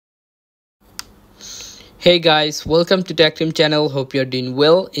Hey guys, welcome to TechTrim channel. Hope you're doing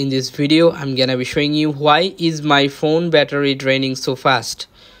well. In this video I'm gonna be showing you why is my phone battery draining so fast.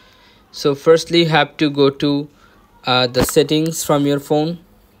 So firstly you have to go to the settings from your phone.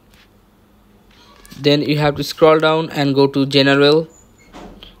 Then you have to scroll down and go to general.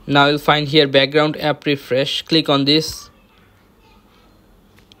 Now you'll find here background app refresh. Click on this.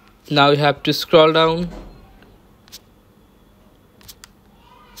 Now you have to scroll down.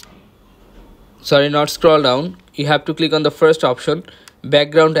 Sorry, not scroll down. You have to click on the first option,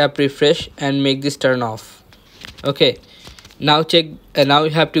 background app refresh, and make this turn off. Okay, now check. Now you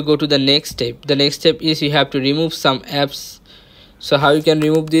have to go to the next step. The next step is you have to remove some apps. So how you can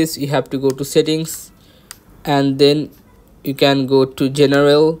remove this? You have to go to settings, and then you can go to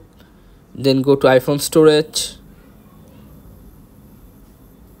general, then go to iPhone storage.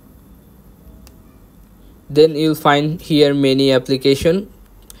 Then you'll find here many application.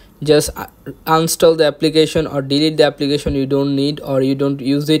 Just uninstall the application or delete the application you don't need or you don't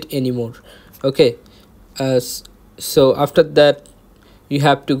use it anymore. Okay, so after that you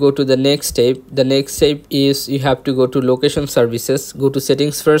have to go to the next step. The next step is you have to go to location services. Go to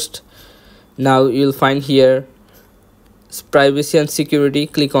settings first. Now you'll find here privacy and security.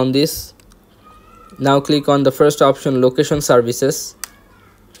 Click on this. Now click on the first option, location services.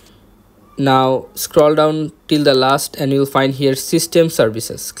 Now scroll down till the last and you'll find here system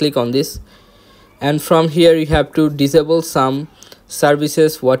services. Click on this, and from here you have to disable some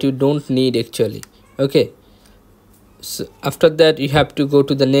services what you don't need actually. Okay, so after that you have to go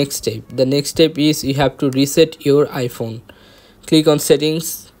to the next step. The next step is you have to reset your iPhone. Click on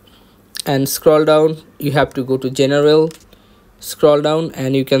settings and scroll down. You have to go to general, scroll down,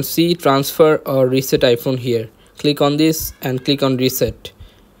 and you can see transfer or reset iPhone here. Click on this and click on reset.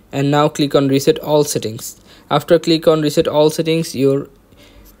 And now click on reset all settings. After click on reset all settings, your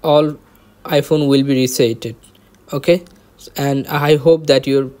all iPhone will be resetted. Okay, and I hope that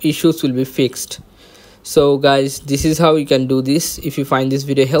your issues will be fixed. So guys, this is how you can do this. If you find this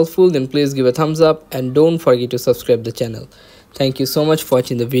video helpful, then please give a thumbs up and don't forget to subscribe the channel. Thank you so much for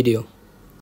watching the video.